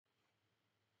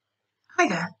Hi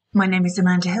there, my name is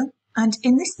Amanda Hill, and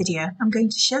in this video I'm going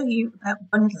to show you about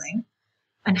bundling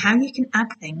and how you can add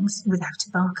things without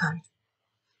a barcode.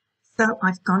 So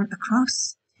I've gone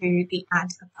across to the Add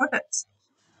a Product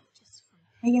just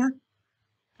from here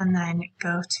and then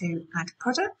go to Add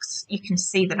Products. You can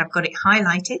see that I've got it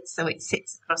highlighted so it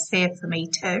sits across here for me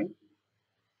too.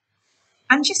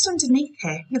 And just underneath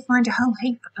here you'll find a whole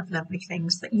heap of lovely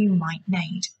things that you might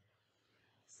need.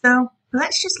 So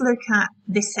let's just look at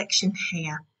this section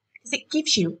here, because it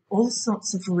gives you all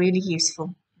sorts of really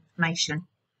useful information.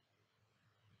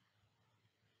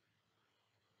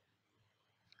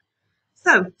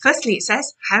 So firstly it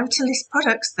says how to list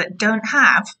products that don't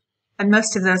have, and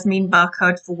most of those mean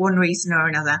barcode for one reason or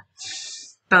another,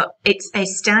 but it's a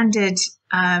standard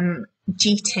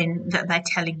gtin that they're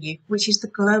telling you, which is the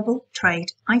Global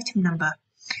Trade Item Number,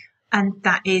 and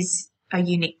that is a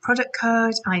unique product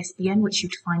code, ISBN, which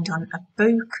you'd find on a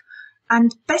book,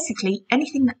 and basically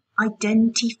anything that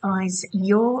identifies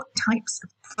your types of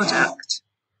product.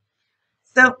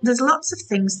 So there's lots of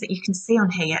things that you can see on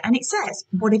here, and it says,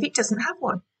 what if it doesn't have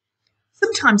one?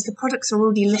 Sometimes the products are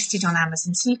already listed on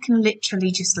Amazon, so you can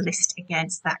literally just list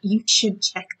against that. You should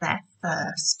check there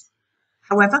first.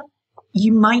 However,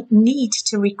 you might need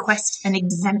to request an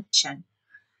exemption.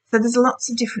 So there's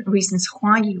lots of different reasons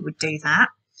why you would do that.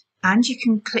 And you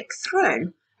can click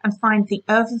through and find the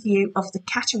overview of the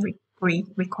category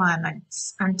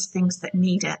requirements and things that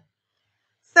need it.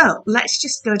 So let's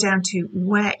just go down to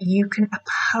where you can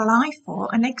apply for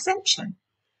an exemption.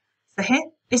 So here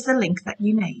is the link that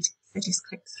you need. So just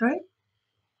click through.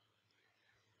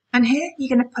 And here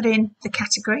you're going to put in the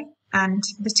category and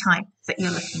the type that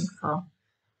you're looking for.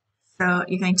 So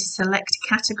you're going to select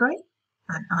category,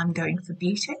 and I'm going for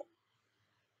beauty.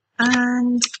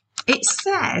 And it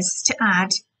says to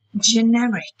add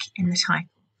generic in the title,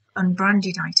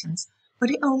 unbranded items,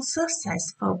 but it also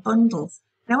says for bundles.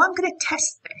 Now I'm going to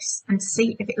test this and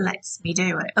see if it lets me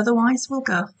do it. Otherwise we'll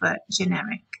go for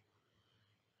generic.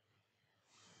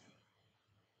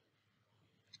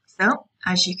 So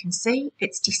as you can see,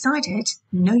 it's decided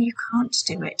no, you can't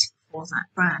do it for that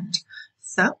brand.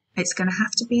 So it's going to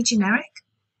have to be generic,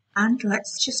 and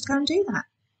let's just go and do that.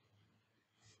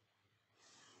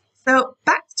 So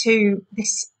back to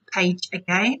this page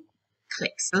again,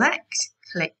 click select,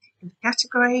 click in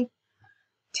category,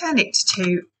 turn it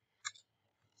to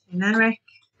generic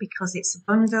because it's a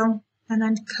bundle, and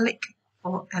then click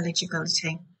for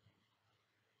eligibility.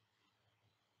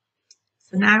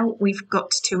 So now we've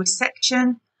got to a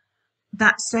section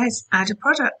that says add a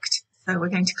product. So we're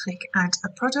going to click add a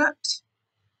product.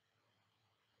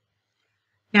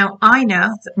 Now I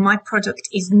know that my product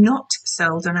is not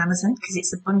sold on Amazon because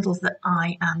it's a bundle that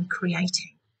I am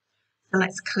creating. So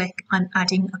let's click I'm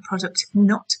adding a product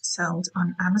not sold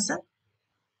on Amazon.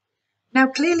 Now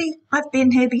clearly I've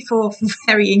been here before for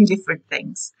varying different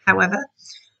things. However,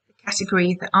 the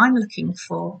category that I'm looking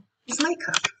for is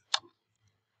makeup.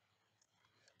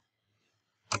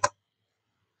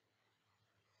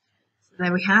 So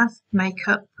there we have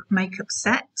makeup, makeup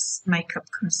sets, makeup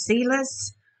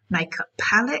concealers, makeup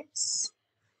palettes.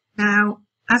 Now,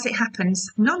 as it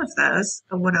happens, none of those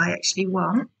are what I actually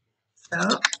want. So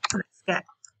let's get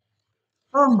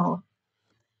 4 more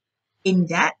in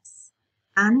depth,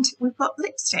 and we've got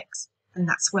lipsticks, and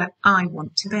that's where I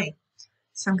want to be.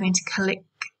 So I'm going to click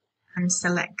and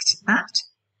select that.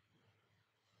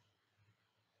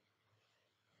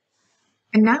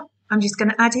 And now I'm just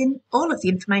going to add in all of the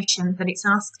information that it's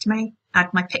asked me,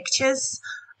 add my pictures,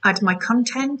 add my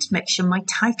content, make sure my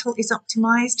title is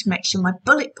optimized, make sure my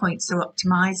bullet points are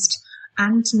optimized,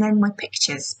 and name my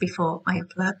pictures before I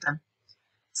upload them.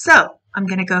 So I'm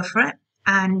going to go for it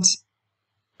and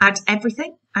add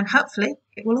everything, and hopefully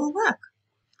it will all work.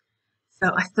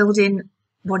 So I filled in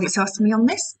what it's asked me on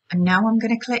this, and now I'm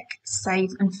going to click save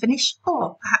and finish,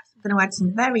 or perhaps I'm going to add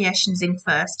some variations in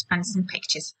first and some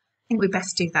pictures. I think we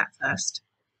best do that first.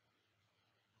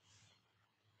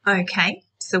 Okay,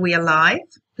 so we are live.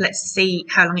 Let's see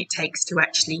how long it takes to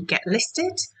actually get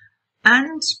listed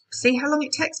and see how long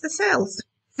it takes for sales.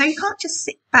 Now you can't just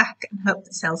sit back and hope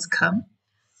that sales come.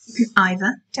 You can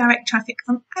either direct traffic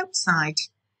from outside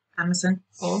Amazon,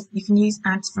 or you can use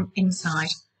ads from inside.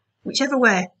 Whichever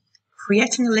way,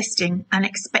 creating a listing and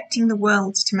expecting the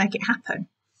world to make it happen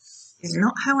is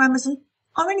not how Amazon,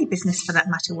 or any business for that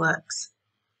matter, works.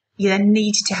 You then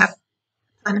need to have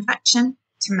a plan of action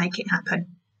to make it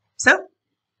happen. So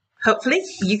hopefully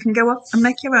you can go off and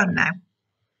make your own now.